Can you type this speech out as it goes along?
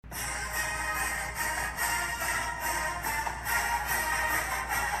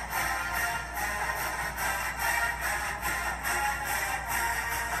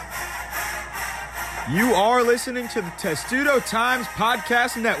You are listening to the Testudo Times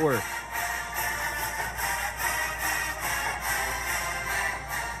Podcast Network.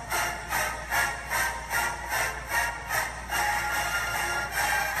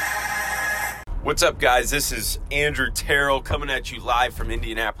 What's up, guys? This is Andrew Terrell coming at you live from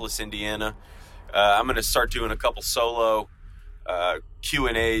Indianapolis, Indiana. I'm going to start doing a couple solo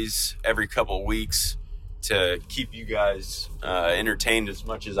Q&As every couple of weeks to keep you guys entertained as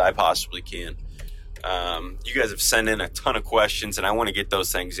much as I possibly can. You guys have sent in a ton of questions, and I want to get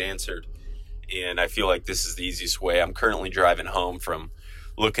those things answered. And I feel like this is the easiest way. I'm currently driving home from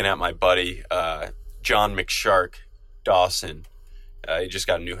looking at my buddy, John McShark Dawson. He just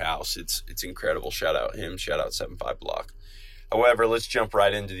got a new house. It's incredible. Shout out him. Shout out 75 Block. However, let's jump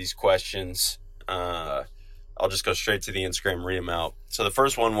right into these questions. I'll just go straight to the Instagram, read them out. So the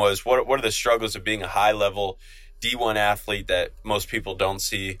first one was, what are the struggles of being a high-level D1 athlete that most people don't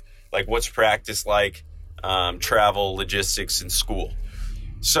see? Like, what's practice like, travel, logistics, and school?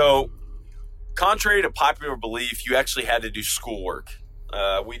 So, contrary to popular belief, you actually had to do schoolwork.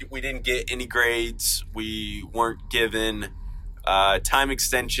 We didn't get any grades. We weren't given time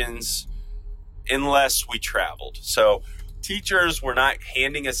extensions unless we traveled. So, teachers were not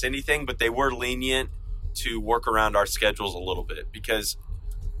handing us anything, but they were lenient to work around our schedules a little bit, because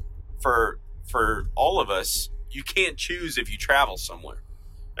for all of us, you can't choose if you travel somewhere.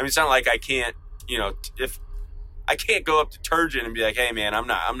 I mean, it's not like I can't, if I can't go up to Turgeon and be like, hey man, I'm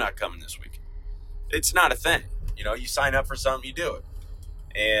not coming this week. It's not a thing. You sign up for something, you do it.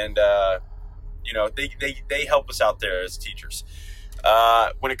 And, they help us out there as teachers.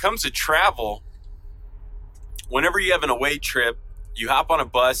 When it comes to travel, whenever you have an away trip, you hop on a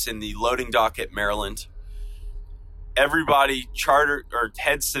bus in the loading dock at Maryland. Everybody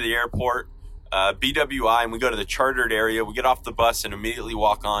heads to the airport, BWI, and we go to the chartered area. We get off the bus and immediately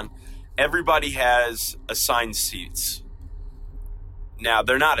walk on. Everybody has assigned seats. Now,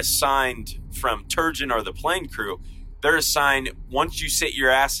 they're not assigned from Turgeon or the plane crew. They're assigned, once you sit your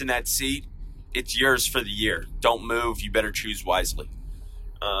ass in that seat, it's yours for the year. Don't move. You better choose wisely.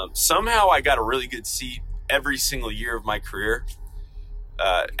 Somehow I got a really good seat every single year of my career.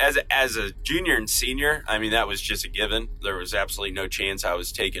 As a junior and senior, I mean, that was just a given. There was absolutely no chance I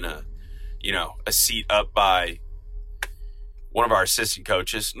was taking a seat up by one of our assistant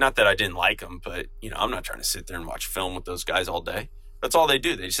coaches. Not that I didn't like them, but, I'm not trying to sit there and watch film with those guys all day. That's all they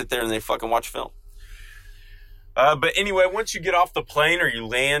do. They sit there and they fucking watch film. But anyway, once you get off the plane or you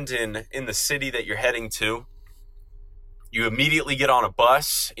land in the city that you're heading to, you immediately get on a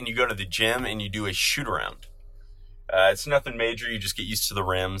bus and you go to the gym and you do a shoot around. It's nothing major. You just get used to the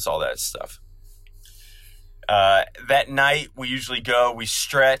rims, all that stuff. That night, we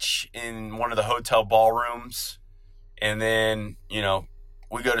stretch in one of the hotel ballrooms, and then,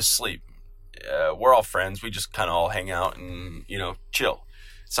 we go to sleep. We're all friends. We just kind of all hang out and, chill.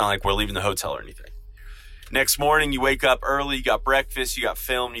 It's not like we're leaving the hotel or anything. Next morning, you wake up early, you got breakfast, you got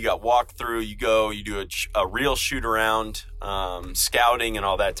film, you got walkthrough, you do a real shoot around, scouting and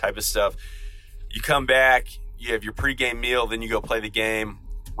all that type of stuff. You come back, you have your pregame meal, then you go play the game.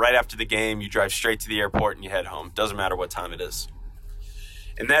 Right after the game, you drive straight to the airport and you head home. Doesn't matter what time it is.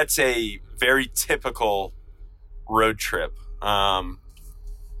 And that's a very typical road trip. One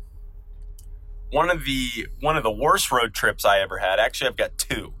of the worst road trips I ever had, actually I've got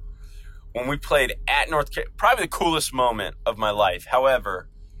two. When we played at North Carolina, probably the coolest moment of my life. However,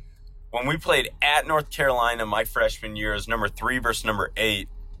 when we played at North Carolina my freshman year as number 3 versus number 8,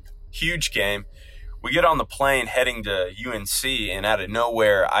 huge game. We get on the plane heading to UNC, and out of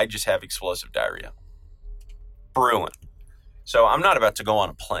nowhere, I just have explosive diarrhea. Brewing. So I'm not about to go on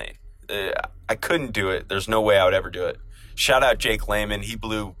a plane. I couldn't do it. There's no way I would ever do it. Shout out Jake Lehman. He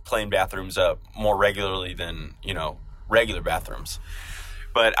blew plane bathrooms up more regularly than, regular bathrooms.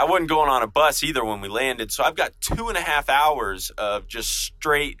 But I wasn't going on a bus either when we landed. So I've got 2.5 hours of just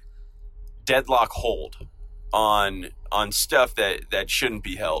straight deadlock hold on stuff that shouldn't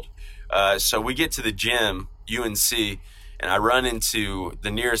be held. So we get to the gym, UNC, and I run into the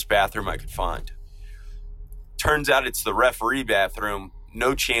nearest bathroom I could find. Turns out it's the referee bathroom.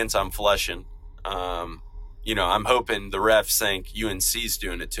 No chance I'm flushing. I'm hoping the refs think UNC's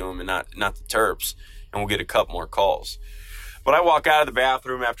doing it to him and not the Terps, and we'll get a couple more calls. But I walk out of the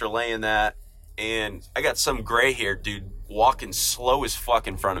bathroom after laying that, and I got some gray-haired dude walking slow as fuck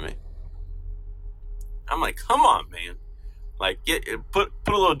in front of me. I'm like, come on, man. Like, put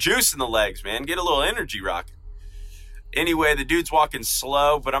a little juice in the legs, man. Get a little energy rocking. Anyway, the dude's walking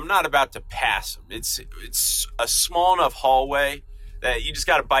slow, but I'm not about to pass him. It's a small enough hallway that you just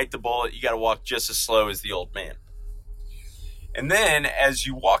got to bite the bullet. You got to walk just as slow as the old man. And then as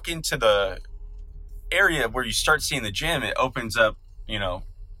you walk into the area where you start seeing the gym, it opens up,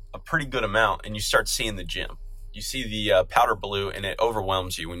 a pretty good amount, and you start seeing the gym. You see the powder blue, and it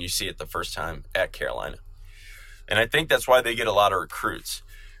overwhelms you when you see it the first time at Carolina. And I think that's why they get a lot of recruits.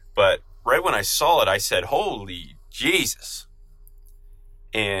 But right when I saw it, I said, holy Jesus.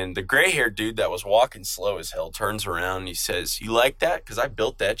 And the gray-haired dude that was walking slow as hell turns around and he says, you like that? Because I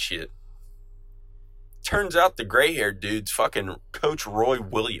built that shit. Turns out the gray-haired dude's fucking Coach Roy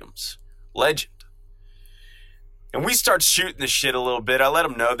Williams. Legend. And we start shooting the shit a little bit. I let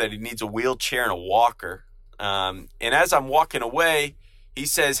him know that he needs a wheelchair and a walker. And as I'm walking away, he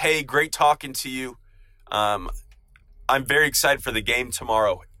says, hey, great talking to you. I'm very excited for the game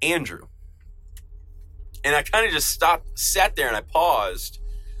tomorrow. Andrew. And I kind of just sat there and I paused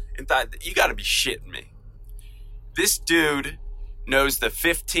and thought, you got to be shitting me. This dude knows the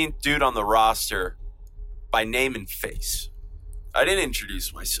 15th dude on the roster by name and face. I didn't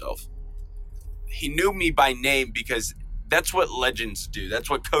introduce myself. He knew me by name because that's what legends do. That's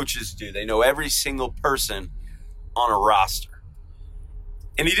what coaches do. They know every single person on a roster.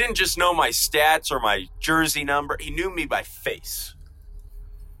 And he didn't just know my stats or my jersey number. He knew me by face.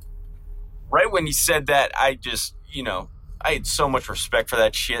 Right when he said that, I just, I had so much respect for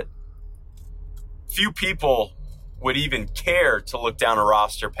that shit. Few people would even care to look down a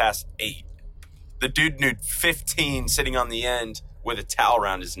roster past 8. The dude knew 15 sitting on the end with a towel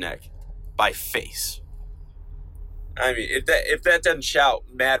around his neck by face. I mean, if that doesn't shout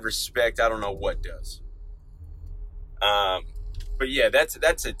mad respect, I don't know what does. But yeah, that's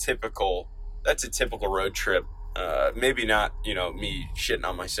a typical road trip. Maybe not, me shitting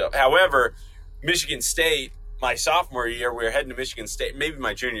on myself. However, Michigan State, my sophomore year, we were heading to Michigan State, maybe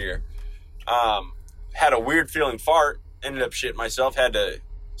my junior year, had a weird feeling fart, ended up shitting myself, had to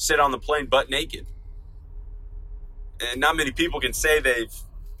sit on the plane butt naked. And not many people can say they've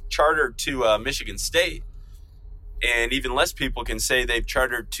chartered to Michigan State, and even less people can say they've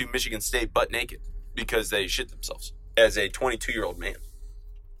chartered to Michigan State butt naked because they shit themselves as a 22-year-old man.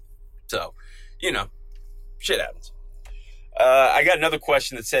 So, shit happens. I got another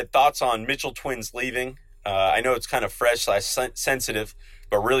question that said, thoughts on Mitchell twins leaving? I know it's kind of fresh / sensitive,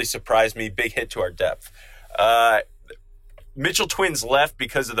 but really surprised me. Big hit to our depth. Mitchell twins left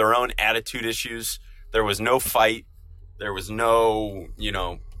because of their own attitude issues. There was no fight. There was no,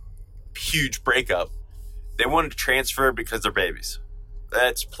 huge breakup. They wanted to transfer because they're babies.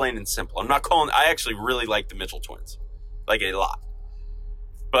 That's plain and simple. I actually really like the Mitchell twins. Like a lot.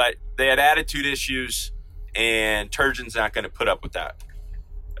 But they had attitude issues, and Turgeon's not going to put up with that.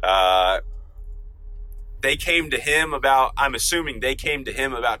 I'm assuming they came to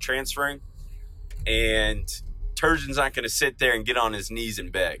him about transferring, and Turgeon's not going to sit there and get on his knees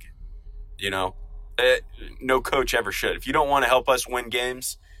and beg. No coach ever should. If you don't want to help us win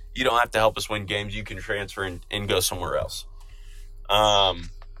games, you don't have to help us win games. You can transfer and go somewhere else.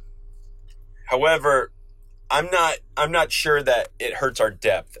 However, I'm not sure that it hurts our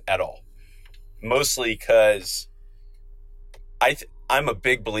depth at all. Mostly because I'm a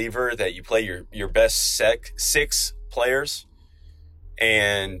big believer that you play your best 6 players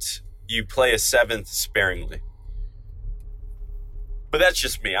and you play a 7th sparingly. But that's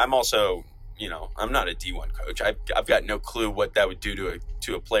just me. I'm also, I'm not a D1 coach. I've got no clue what that would do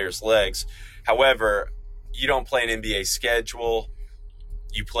to a player's legs. However, you don't play an NBA schedule.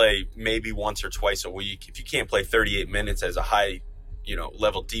 You play maybe once or twice a week. If you can't play 38 minutes as a high,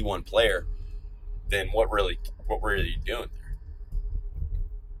 level D1 player, then what really are you doing there?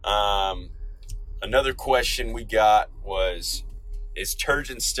 Another question we got was, is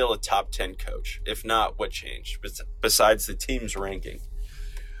Turgeon still a top 10 coach? If not, what changed besides the team's ranking?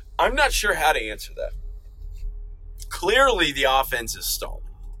 I'm not sure how to answer that. Clearly, the offense is stalling.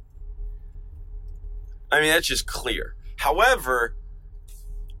 I mean, that's just clear. However,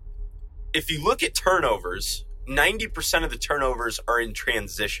 if you look at turnovers, 90% of the turnovers are in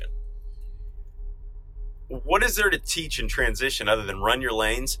transition. What is there to teach in transition other than run your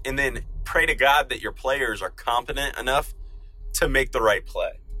lanes and then pray to God that your players are competent enough to make the right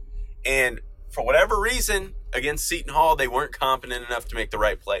play? And for whatever reason, against Seton Hall, they weren't competent enough to make the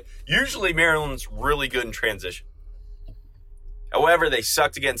right play. Usually Maryland's really good in transition. However, they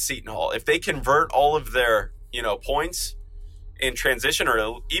sucked against Seton Hall. If they convert all of their, points in transition,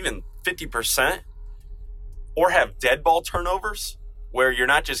 or even 50%, or have dead ball turnovers where you're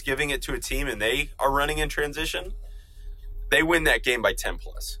not just giving it to a team and they are running in transition, they win that game by 10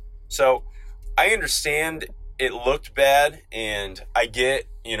 plus. So I understand it looked bad, and I get,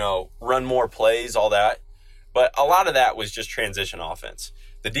 run more plays, all that. But a lot of that was just transition offense.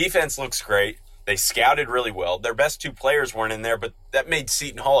 The defense looks great. They scouted really well. Their best 2 players weren't in there, but that made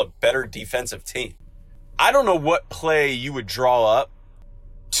Seton Hall a better defensive team. I don't know what play you would draw up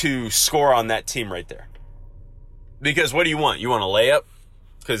to score on that team right there. Because what do you want? You want a layup?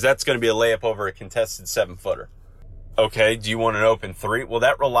 Because that's going to be a layup over a contested 7-footer. Okay, do you want an open three? Well,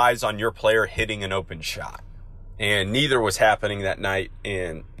 that relies on your player hitting an open shot. And neither was happening that night.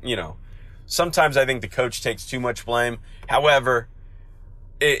 And, sometimes I think the coach takes too much blame. However,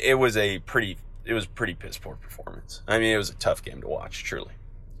 it was a pretty piss poor performance. I mean, it was a tough game to watch, truly.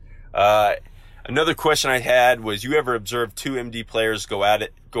 Another question I had was, you ever observed two MD players go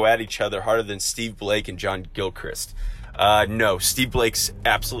at each other harder than Steve Blake and John Gilchrist? No, Steve Blake's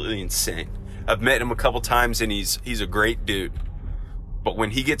absolutely insane. I've met him a couple times, and he's a great dude. But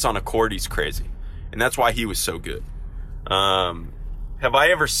when he gets on a court, he's crazy. And that's why he was so good. Have I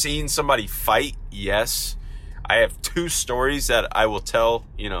ever seen somebody fight? Yes. I have two stories that I will tell,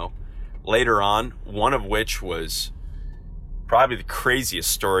 later on. One of which was probably the craziest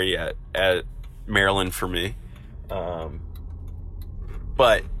story at Maryland for me.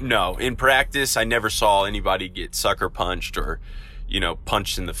 But no, in practice, I never saw anybody get sucker punched or,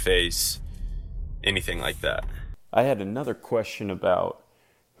 punched in the face, anything like that. I had another question about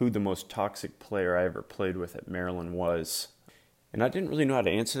who the most toxic player I ever played with at Maryland was. And I didn't really know how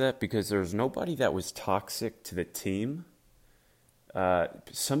to answer that because there was nobody that was toxic to the team.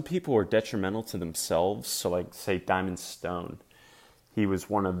 Some people were detrimental to themselves. So like, say, Diamond Stone. He was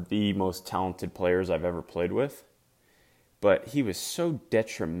one of the most talented players I've ever played with. But he was so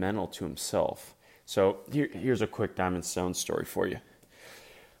detrimental to himself. So here's a quick Diamond Stone story for you.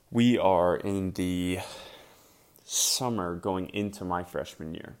 We are in the summer going into my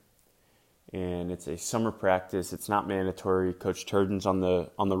freshman year. And it's a summer practice. It's not mandatory. Coach Turgeon's on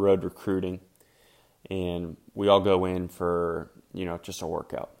the road recruiting. And we all go in for, just a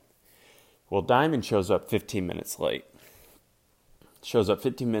workout. Well, Diamond shows up 15 minutes late. Shoes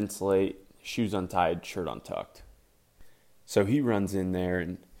untied, shirt untucked. So he runs in there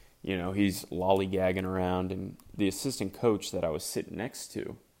and, he's lollygagging around. And the assistant coach that I was sitting next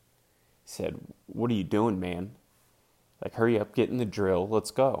to said, "What are you doing, man? Like, hurry up, get in the drill,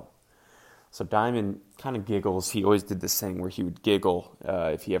 let's go." So Diamond kind of giggles. He always did this thing where he would giggle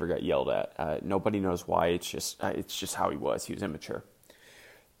if he ever got yelled at. Nobody knows why. It's just how he was. He was immature.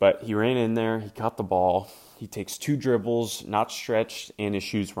 But he ran in there. He caught the ball. He takes 2 dribbles, not stretched, and his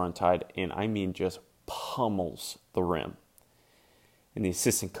shoes were untied. And I mean just pummels the rim. And the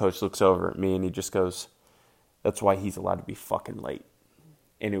assistant coach looks over at me and he just goes, "That's why he's allowed to be fucking late."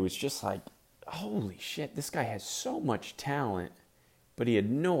 And it was just like, holy shit, this guy has so much talent, but he had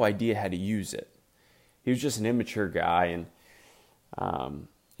no idea how to use it. He was just an immature guy, and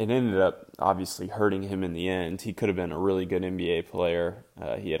it ended up obviously hurting him in the end. He could have been a really good NBA player.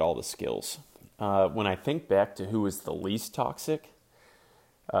 He had all the skills. When I think back to who was the least toxic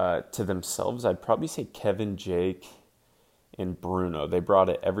to themselves, I'd probably say Kevin, Jake, and Bruno. They brought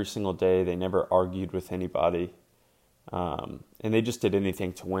it every single day. They never argued with anybody. And they just did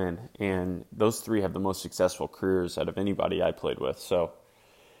anything to win. And those 3 have the most successful careers out of anybody I played with. So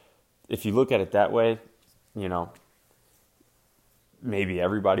if you look at it that way, maybe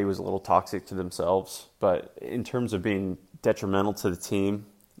everybody was a little toxic to themselves. But in terms of being detrimental to the team,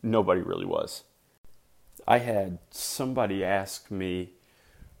 nobody really was. I had somebody ask me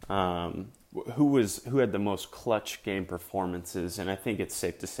who had the most clutch game performances, and I think it's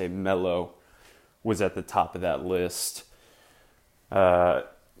safe to say Melo was at the top of that list.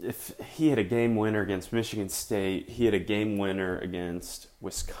 If he had a game winner against Michigan State, he had a game winner against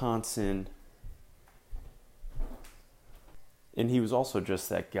Wisconsin. And he was also just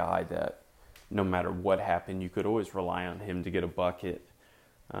that guy that no matter what happened, you could always rely on him to get a bucket.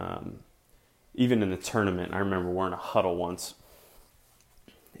 Even in the tournament, I remember we're in a huddle once,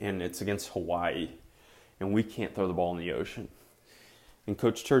 and it's against Hawaii, and we can't throw the ball in the ocean. And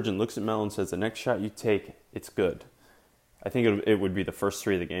Coach Turgeon looks at Melo and says, "The next shot you take, it's good." I think it would be the first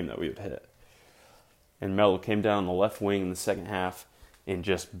 3 of the game that we would hit. And Melo came down the left wing in the second half and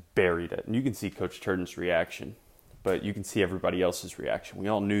just buried it. And you can see Coach Turgeon's reaction, but you can see everybody else's reaction. We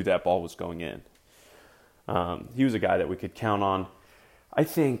all knew that ball was going in. He was a guy that we could count on. I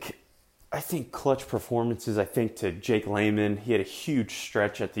think clutch performances, to Jake Layman. He had a huge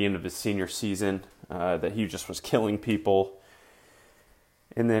stretch at the end of his senior season that he just was killing people.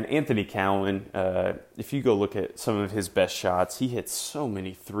 And then Anthony Cowan, if you go look at some of his best shots, he hits so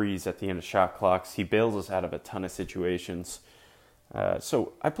many threes at the end of shot clocks. He bails us out of a ton of situations.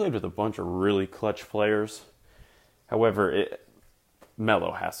 So I played with a bunch of really clutch players. However,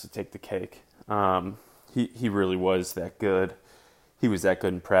 Melo has to take the cake. He really was that good. He was that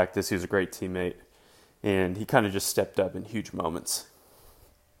good in practice. He was a great teammate. And he kind of just stepped up in huge moments.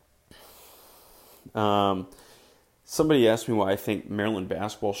 Somebody asked me why I think Maryland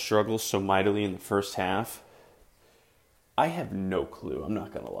basketball struggles so mightily in the first half. I have no clue. I'm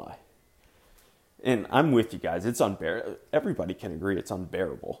not going to lie. And I'm with you guys. It's unbearable. Everybody can agree it's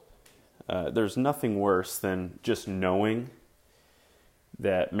unbearable. There's nothing worse than just knowing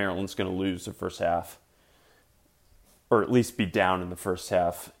that Maryland's going to lose the first half, or at least be down in the first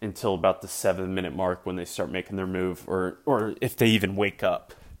half until about the 7-minute mark when they start making their move, or if they even wake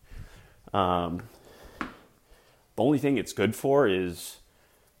up. The only thing it's good for is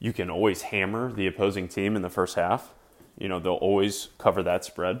you can always hammer the opposing team in the first half. You know, they'll always cover that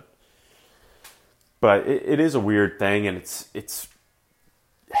spread. But it is a weird thing, and it's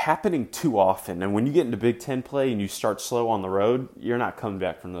happening too often. And when you get into Big Ten play and you start slow on the road, you're not coming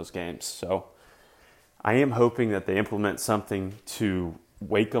back from those games. So I am hoping that they implement something to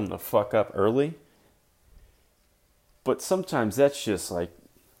wake them the fuck up early. But sometimes that's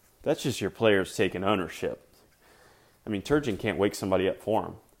just your players taking ownership. I mean, Turgeon can't wake somebody up for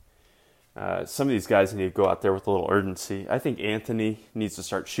him. Some of these guys need to go out there with a little urgency. I think Anthony needs to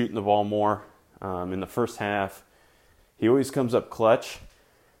start shooting the ball more. In the first half, he always comes up clutch.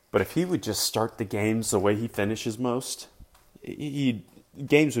 But if he would just start the games the way he finishes most,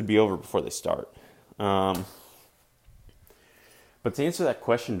 games would be over before they start. But to answer that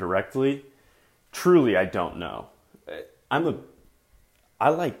question directly, truly I don't know. I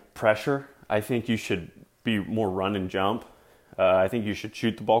like pressure. I think you should be more run and jump. I think you should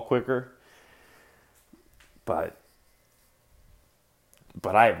shoot the ball quicker. But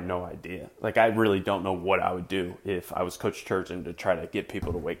I have no idea. Like, I really don't know what I would do if I was Coach Turgeon to try to get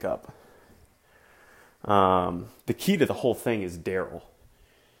people to wake up. The key to the whole thing is Daryl.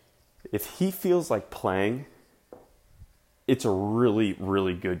 If he feels like playing, it's a really,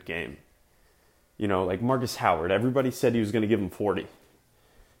 really good game. You know, like Marcus Howard, everybody said he was going to give him 40.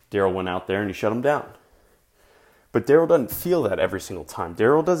 Daryl went out there and he shut him down. But Daryl doesn't feel that every single time.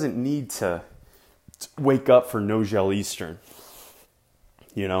 Daryl doesn't need to wake up for No-Gel Eastern,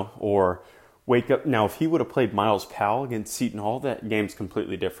 you know, or wake up. Now, if he would have played Miles Powell against Seton Hall, that game's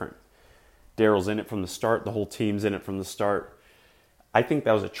completely different. Daryl's in it from the start. The whole team's in it from the start. I think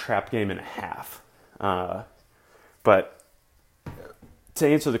that was a trap game and a half. But to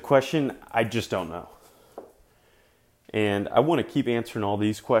answer the question, I just don't know. And I want to keep answering all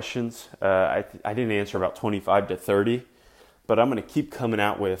these questions. I didn't answer about 25 to 30, but I'm going to keep coming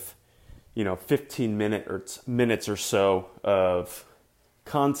out with, 15 minutes or so of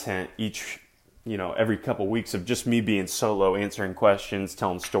content each, every couple weeks of just me being solo, answering questions,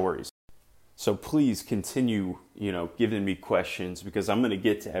 telling stories. So please continue, giving me questions, because I'm going to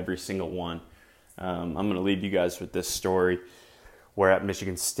get to every single one. I'm going to leave you guys with this story where at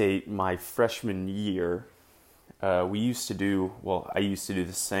Michigan State, my freshman year, I used to do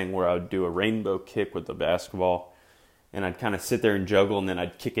this thing where I would do a rainbow kick with the basketball, and I'd kind of sit there and juggle, and then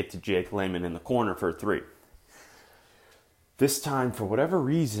I'd kick it to Jake Lehman in the corner for a 3. This time, for whatever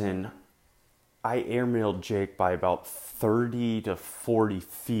reason, I airmailed Jake by about 30 to 40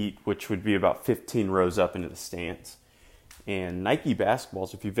 feet, which would be about 15 rows up into the stands. And Nike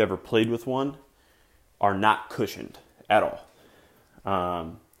basketballs, if you've ever played with one, are not cushioned at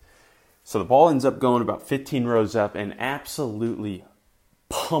all. So the ball ends up going about 15 rows up and absolutely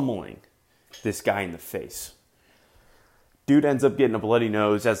pummeling this guy in the face. Dude ends up getting a bloody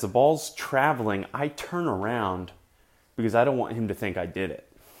nose. As the ball's traveling, I turn around because I don't want him to think I did it.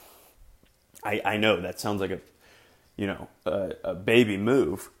 I know that sounds like a baby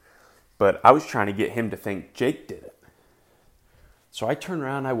move, but I was trying to get him to think Jake did it. So I turn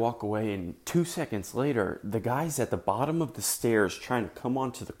around, I walk away, and 2 seconds later, the guy's at the bottom of the stairs trying to come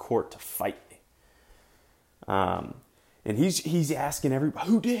onto the court to fight me. And he's asking everybody,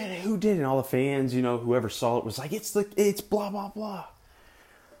 who did it? And all the fans, whoever saw it was like, it's blah, blah, blah.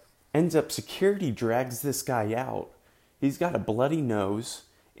 Ends up, security drags this guy out. He's got a bloody nose,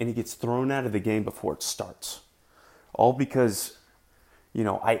 and he gets thrown out of the game before it starts. All because,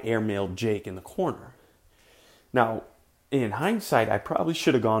 I airmailed Jake in the corner. Now, in hindsight, I probably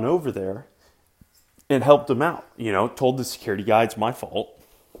should have gone over there and helped him out. Told the security guy it's my fault.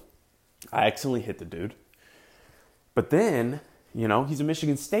 I accidentally hit the dude. But then, he's a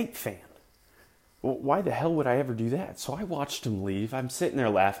Michigan State fan. Well, why the hell would I ever do that? So I watched him leave. I'm sitting there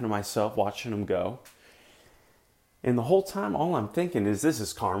laughing to myself, watching him go. And the whole time, all I'm thinking is, this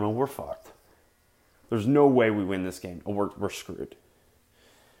is karma. We're fucked. There's no way we win this game. We're screwed.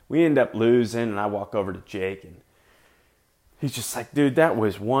 We end up losing, and I walk over to Jake, and he's just like, dude, that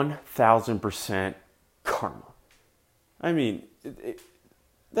was 1,000% karma. I mean,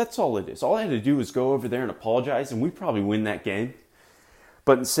 that's all it is. All I had to do was go over there and apologize, and we probably win that game.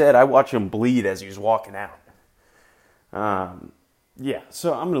 But instead, I watch him bleed as he was walking out. Yeah,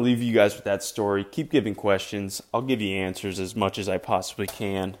 so I'm going to leave you guys with that story. Keep giving questions. I'll give you answers as much as I possibly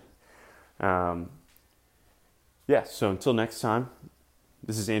can. Yeah, so until next time,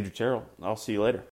 this is Andrew Terrell. I'll see you later.